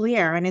very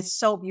clear and it's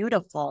so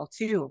beautiful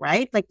too,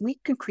 right? Like we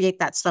can create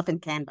that stuff in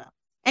Canva.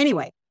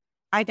 Anyway,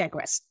 I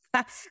digress.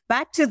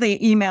 Back to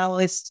the email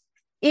list.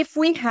 If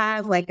we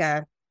have like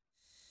a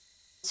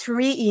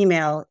 3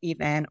 email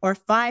even or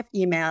 5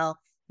 email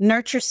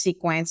nurture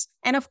sequence,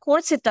 and of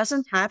course it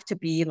doesn't have to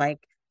be like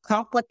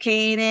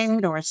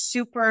complicated or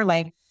super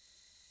like,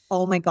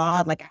 oh my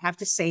God, like I have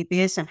to say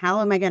this and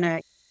how am I going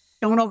to,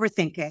 don't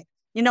overthink it.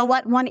 You know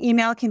what? One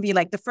email can be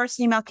like, the first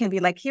email can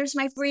be like, here's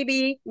my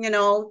freebie,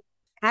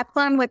 have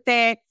fun with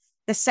it.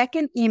 The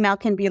second email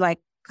can be like,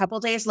 couple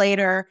days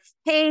later,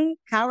 hey,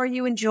 how are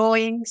you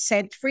enjoying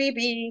said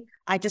freebie?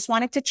 I just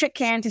wanted to check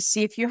in to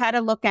see if you had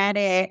a look at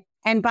it.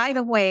 And by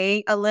the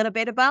way, a little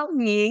bit about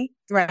me,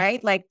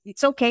 right? Like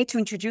it's okay to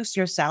introduce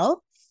yourself.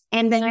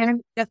 And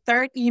then the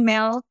third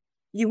email,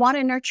 you want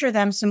to nurture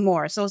them some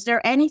more. So is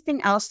there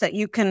anything else that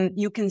you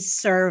can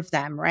serve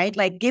them, right?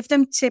 Like give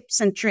them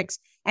tips and tricks.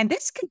 And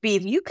this could be,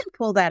 you can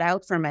pull that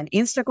out from an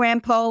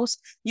Instagram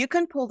post. You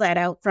can pull that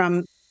out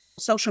from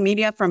social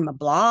media, from a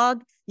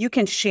blog. You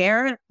can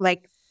share,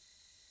 like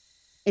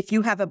if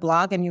you have a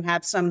blog and you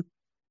have some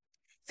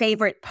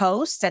favorite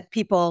posts that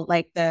people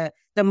like,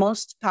 the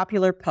most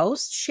popular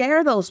posts,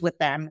 share those with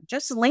them.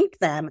 Just link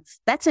them.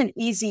 That's an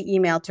easy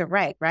email to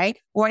write, right?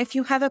 Or if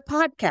you have a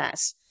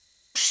podcast,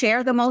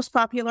 share the most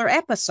popular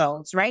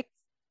episodes, right?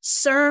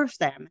 Serve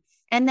them.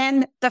 And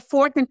then the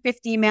fourth and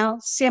fifth email,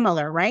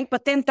 similar, right?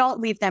 But then don't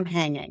leave them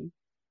hanging,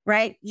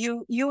 right?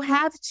 You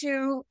have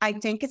to, I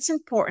think it's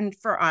important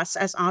for us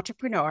as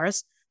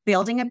entrepreneurs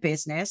building a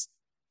business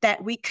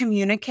that we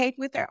communicate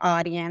with our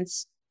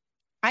audience.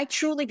 I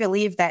truly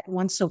believe that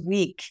once a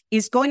week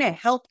is going to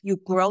help you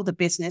grow the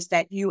business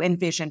that you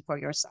envision for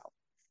yourself,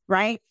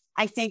 right?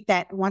 I think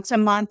that once a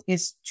month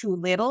is too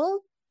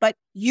little, but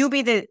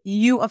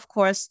of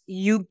course,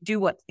 you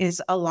do what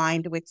is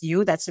aligned with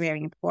you. That's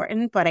very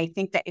important. But I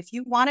think that if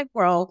you want to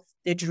grow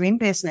the dream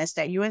business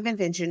that you have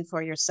envisioned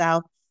for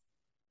yourself,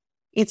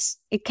 it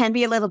can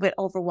be a little bit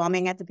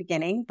overwhelming at the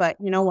beginning, but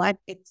you know what?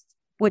 It's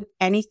with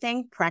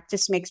anything,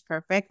 practice makes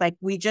perfect. Like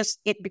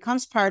it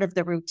becomes part of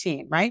the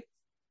routine, right?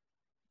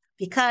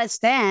 Because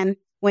then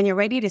when you're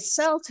ready to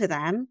sell to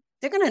them,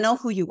 they're going to know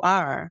who you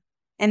are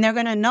and they're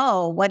going to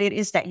know what it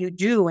is that you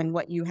do and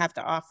what you have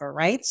to offer,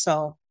 right?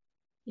 So,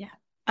 yeah,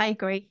 I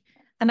agree.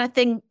 And I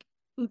think,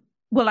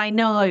 well, I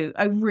know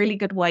a really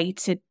good way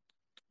to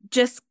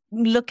just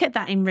look at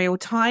that in real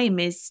time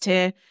is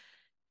to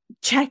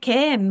check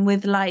in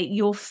with like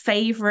your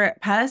favorite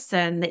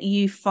person that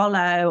you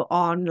follow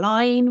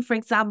online, for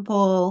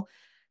example,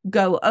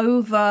 go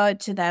over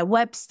to their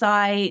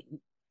website.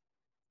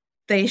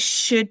 There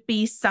should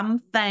be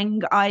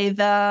something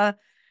either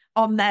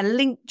on their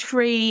link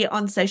tree,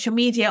 on social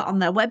media, on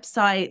their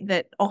website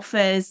that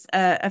offers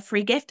a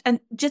free gift, and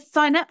just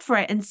sign up for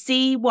it and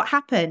see what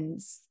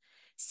happens.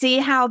 See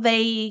how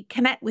they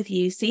connect with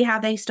you. See how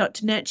they start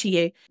to nurture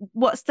you.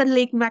 What's the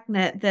lead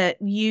magnet that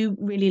you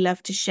really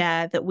love to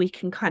share that we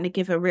can kind of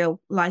give a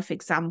real life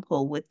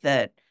example with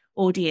the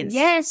audience?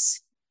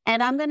 Yes.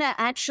 And I'm going to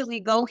actually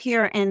go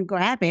here and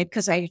grab it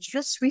because I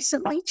just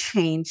recently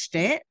changed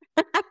it.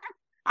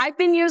 I've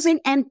been using,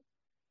 and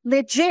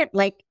legit,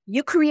 like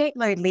you create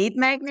like lead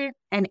magnet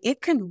and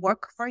it can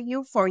work for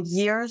you for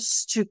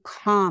years to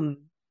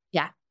come.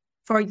 Yeah.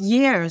 For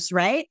years,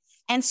 right?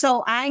 And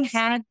so I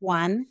had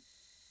one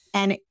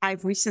and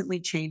I've recently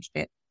changed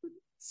it.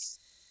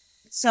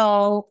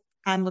 So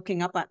I'm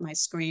looking up at my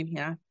screen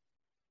here.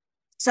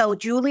 So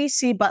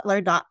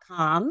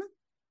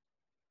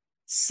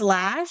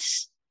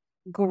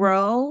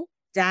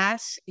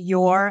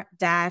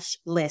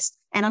juliecbutler.com/grow-your-list.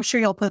 And I'm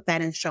sure you'll put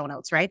that in show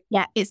notes, right?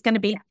 Yeah, it's going to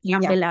be down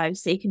below,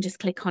 so you can just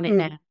click on it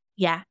now.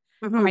 Yeah,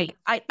 great.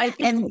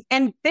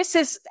 And this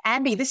is,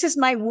 Abby, this is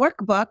my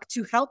workbook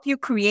to help you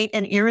create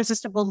an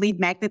irresistible lead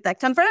magnet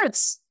that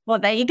converts. Well,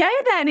 there you go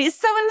then. It's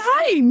so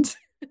aligned.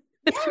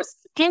 Yes.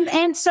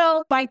 And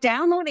so by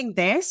downloading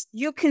this,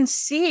 you can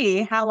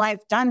see how I've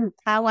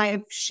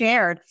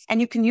shared,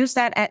 and you can use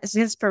that as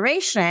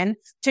inspiration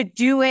to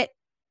do it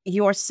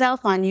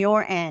yourself on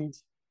your end.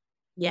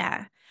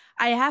 Yeah,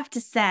 I have to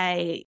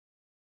say,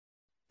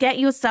 get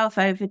yourself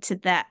over to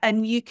that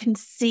and you can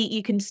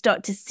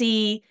start to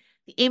see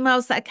the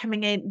emails that are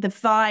coming in, the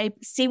vibe,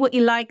 see what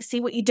you like, see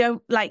what you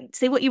don't like,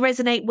 see what you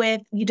resonate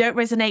with, you don't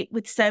resonate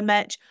with so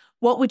much.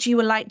 What would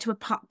you like to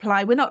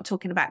apply? We're not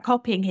talking about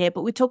copying here,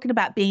 but we're talking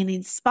about being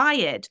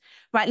inspired,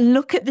 right?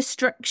 Look at the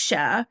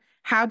structure.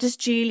 How does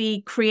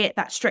Julie create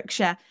that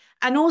structure?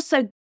 And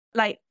also,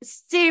 like,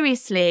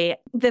 seriously,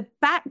 the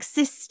back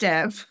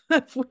system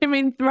of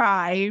Women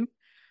Thrive,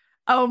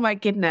 oh my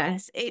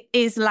goodness, it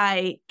is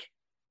like,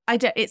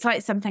 it's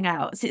like something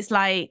else. It's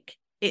like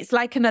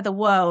another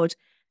world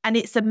and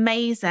it's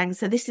amazing.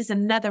 So this is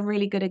another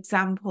really good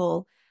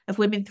example of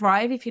Women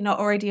Thrive. If you're not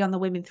already on the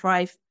Women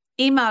Thrive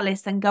email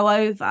list, then go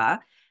over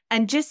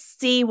and just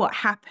see what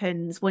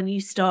happens when you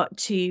start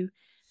to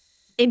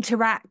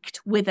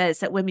interact with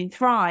us at Women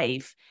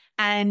Thrive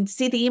and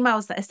see the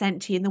emails that are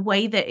sent to you in the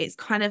way that it's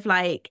kind of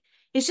like,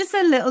 it's just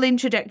a little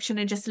introduction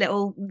and just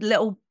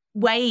little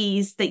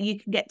ways that you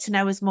can get to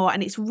know us more.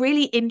 And it's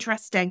really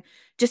interesting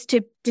just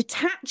to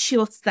detach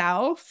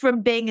yourself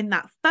from being in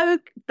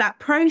that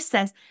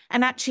process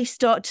and actually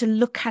start to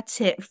look at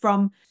it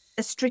from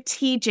a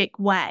strategic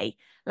way.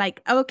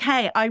 Like,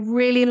 okay, I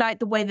really like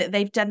the way that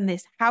they've done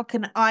this. How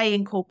can I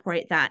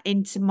incorporate that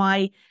into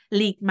my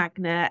lead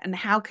magnet? And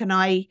how can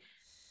I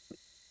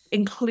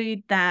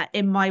include that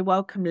in my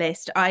welcome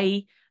list?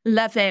 I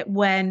love it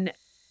when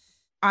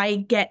I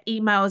get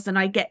emails and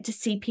I get to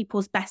see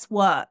people's best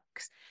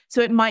works. So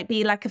it might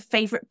be like a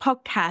favorite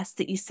podcast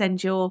that you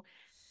send your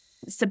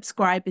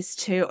subscribers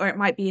to, or it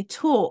might be a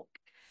talk.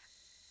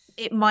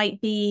 It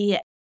might be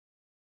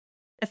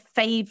a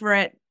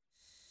favorite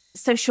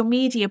social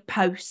media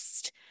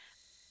post,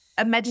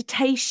 a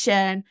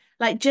meditation,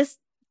 like just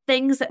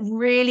things that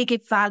really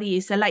give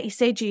value. So like you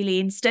say, Julie,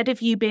 instead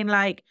of you being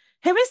like,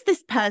 who is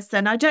this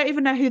person? I don't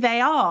even know who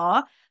they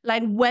are.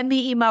 Like when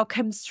the email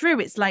comes through,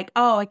 it's like,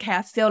 oh, okay,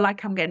 I feel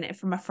like I'm getting it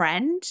from a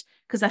friend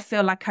because I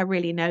feel like I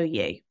really know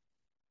you.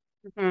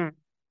 Mm-hmm.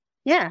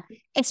 Yeah.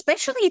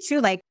 Especially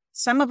too, like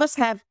some of us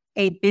have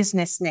a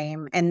business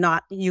name and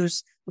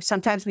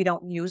sometimes we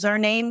don't use our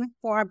name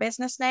for our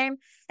business name.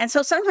 And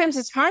so sometimes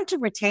it's hard to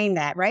retain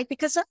that, right?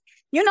 Because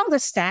the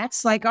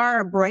stats, like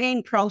our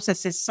brain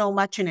processes so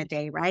much in a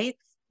day, right?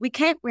 We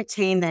can't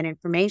retain that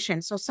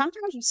information. So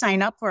sometimes we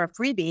sign up for a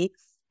freebie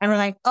and we're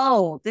like,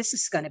 oh, this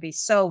is going to be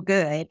so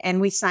good.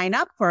 And we sign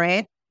up for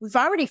it. We've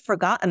already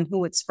forgotten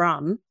who it's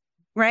from,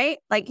 right?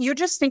 Like you're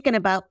just thinking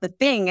about the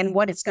thing and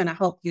what it's going to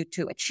help you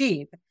to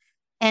achieve.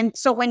 And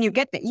so when you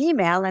get the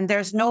email and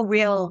there's no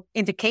real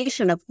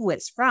indication of who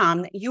it's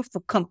from, you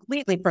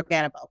completely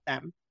forget about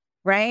them,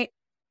 right?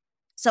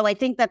 So I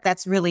think that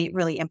that's really,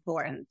 really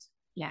important.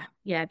 Yeah.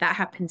 Yeah. That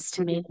happens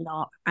to me a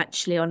lot,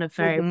 actually, on a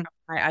very,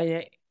 Mm-hmm.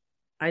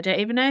 I don't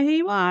even know who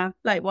you are.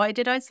 Like, why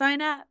did I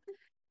sign up?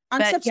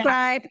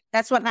 Unsubscribe.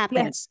 That's what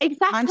happens. Yeah,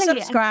 exactly.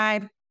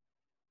 Unsubscribe.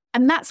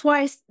 And that's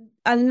why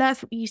I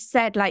love what you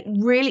said, like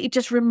really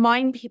just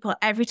remind people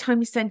every time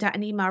you send out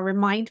an email,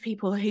 remind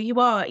people who you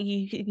are.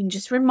 You can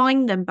just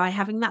remind them by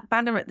having that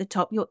banner at the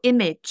top, your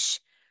image.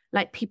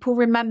 Like people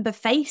remember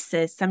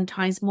faces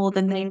sometimes more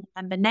than they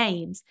remember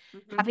names.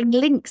 Mm-hmm. Having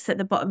links at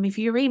the bottom of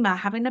your email,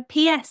 having a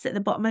PS at the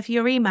bottom of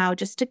your email,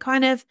 just to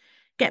kind of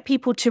get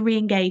people to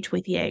re-engage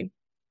with you.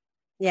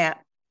 Yeah.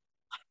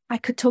 I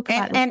could talk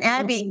about and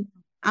Abby,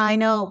 I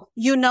know,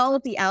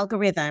 the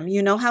algorithm,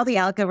 how the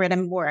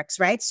algorithm works,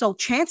 right? So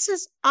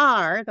chances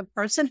are the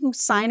person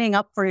who's signing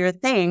up for your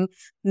thing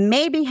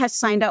maybe has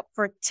signed up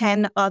for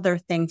 10 other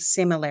things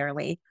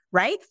similarly,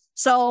 right?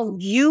 So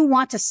you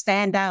want to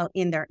stand out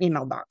in their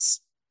email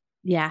box.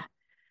 Yeah,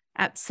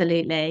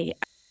 absolutely.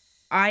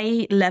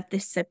 I love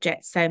this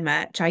subject so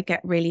much. I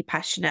get really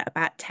passionate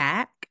about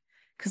tech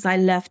because I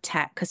love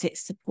tech because it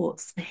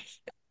supports me.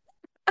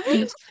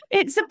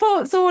 It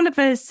supports all of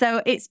us.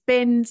 So it's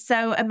been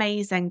so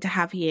amazing to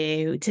have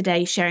you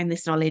today sharing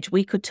this knowledge.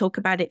 We could talk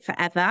about it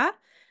forever.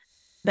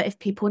 But if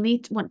people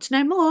want to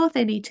know more,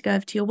 they need to go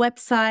over to your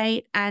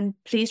website. And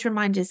please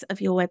remind us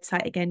of your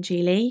website again,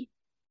 Julie.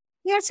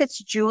 Yes,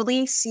 it's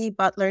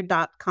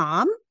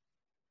juliecbutler.com.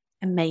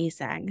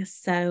 Amazing.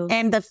 So,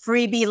 and the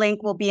freebie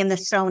link will be in the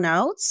show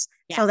notes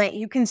so that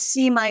you can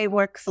see my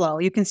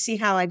workflow. You can see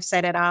how I've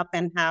set it up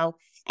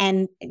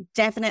and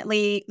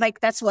definitely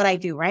like, that's what I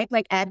do, right?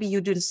 Like Abby,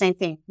 you do the same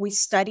thing. We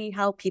study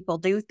how people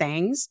do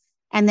things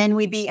and then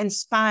we be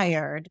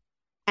inspired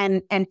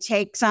and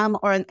take some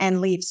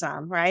and leave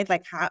some, right?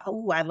 Like,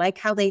 I like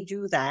how they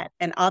do that.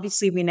 And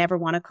obviously we never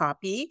want to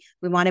copy.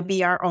 We want to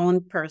be our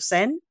own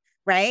person,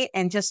 right?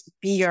 And just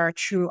be your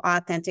true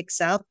authentic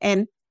self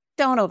and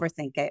don't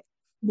overthink it.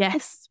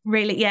 Yes,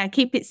 really. Yeah.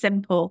 Keep it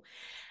simple.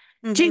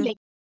 Mm-hmm. Julie,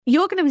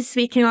 you're going to be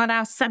speaking on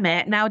our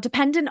summit. Now,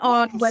 dependent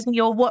on whether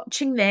you're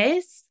watching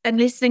this and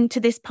listening to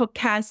this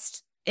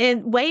podcast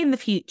way in the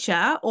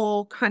future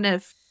or kind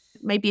of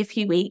maybe a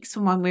few weeks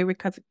from when we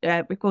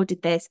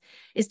recorded this,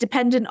 is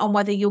dependent on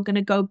whether you're going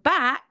to go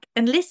back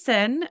and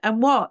listen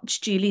and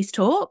watch Julie's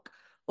talk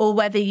or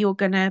whether you're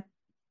going to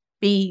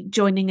be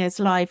joining us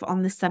live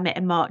on the summit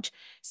in March.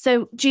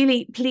 So,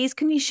 Julie, please,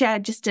 can you share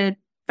just a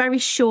very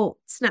short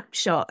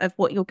snapshot of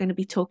what you're going to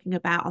be talking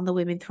about on the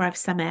Women Thrive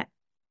Summit?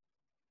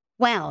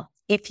 Well,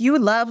 if you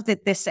loved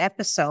this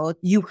episode,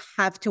 you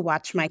have to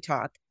watch my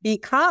talk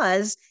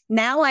because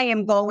now I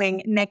am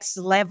going next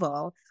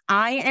level.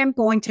 I am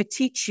going to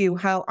teach you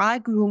how I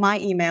grew my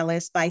email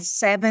list by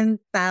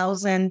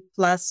 7,000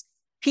 plus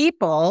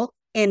people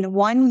in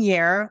 1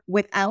 year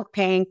without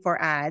paying for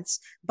ads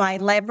by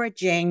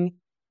leveraging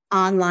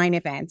online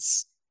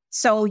events.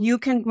 So you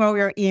can grow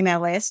your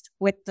email list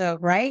with the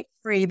right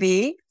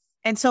freebie.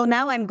 And so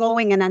now I'm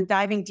going and I'm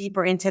diving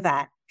deeper into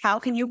that. How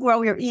can you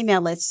grow your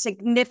email list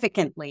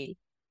significantly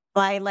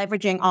by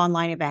leveraging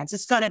online events?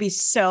 It's going to be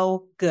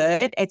so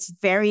good. It's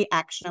very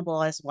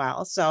actionable as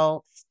well.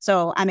 So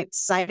I'm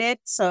excited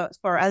for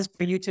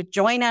you to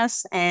join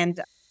us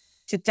and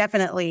to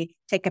definitely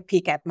take a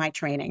peek at my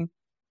training.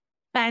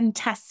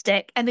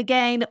 Fantastic. And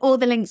again, all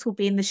the links will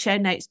be in the show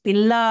notes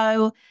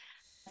below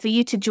for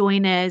you to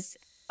join us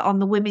on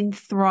the Women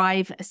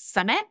Thrive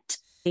Summit.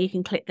 You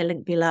can click the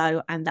link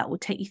below and that will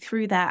take you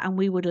through that. And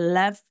we'd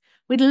love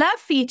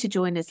for you to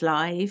join us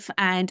live.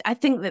 And I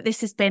think that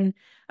this has been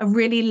a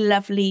really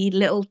lovely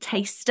little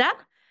taster,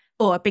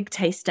 or a big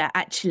taster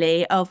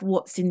actually, of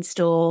what's in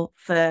store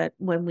for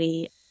when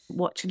we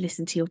watch and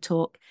listen to your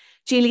talk.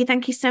 Julie,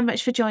 thank you so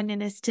much for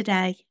joining us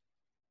today.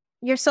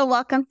 You're so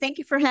welcome. Thank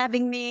you for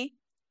having me.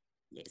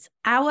 It's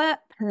our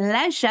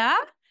pleasure.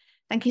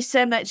 Thank you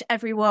so much,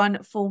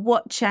 everyone, for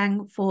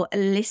watching, for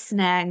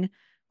listening.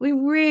 We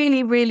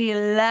really, really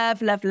love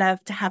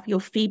to have your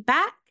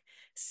feedback.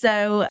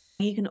 So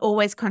you can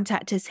always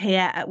contact us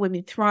here at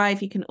Women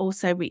Thrive. You can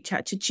also reach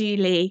out to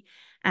Julie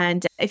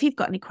And if you've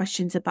got any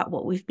questions about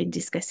what we've been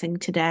discussing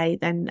today,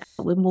 then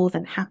we're more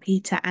than happy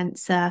to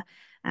answer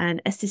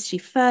and assist you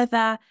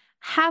further.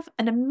 Have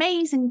an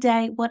amazing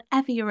day,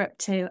 whatever you're up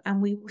to,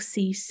 and we will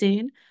see you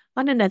soon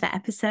on another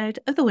episode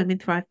of the Women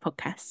Thrive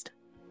podcast.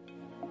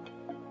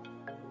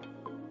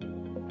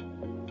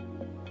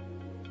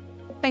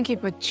 Thank you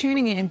for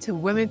tuning in to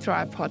Women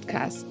Thrive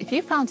podcast. If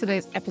you found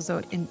today's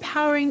episode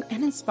empowering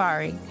and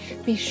inspiring,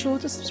 be sure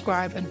to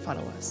subscribe and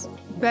follow us.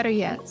 Better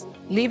yet,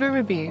 leave a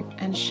review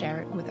and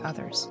share it with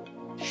others.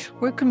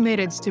 We're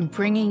committed to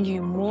bringing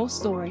you more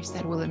stories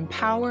that will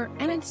empower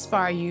and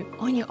inspire you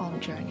on your own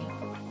journey.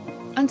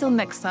 Until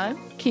next time,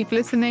 keep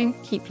listening,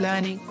 keep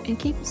learning, and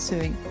keep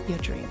pursuing your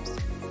dreams.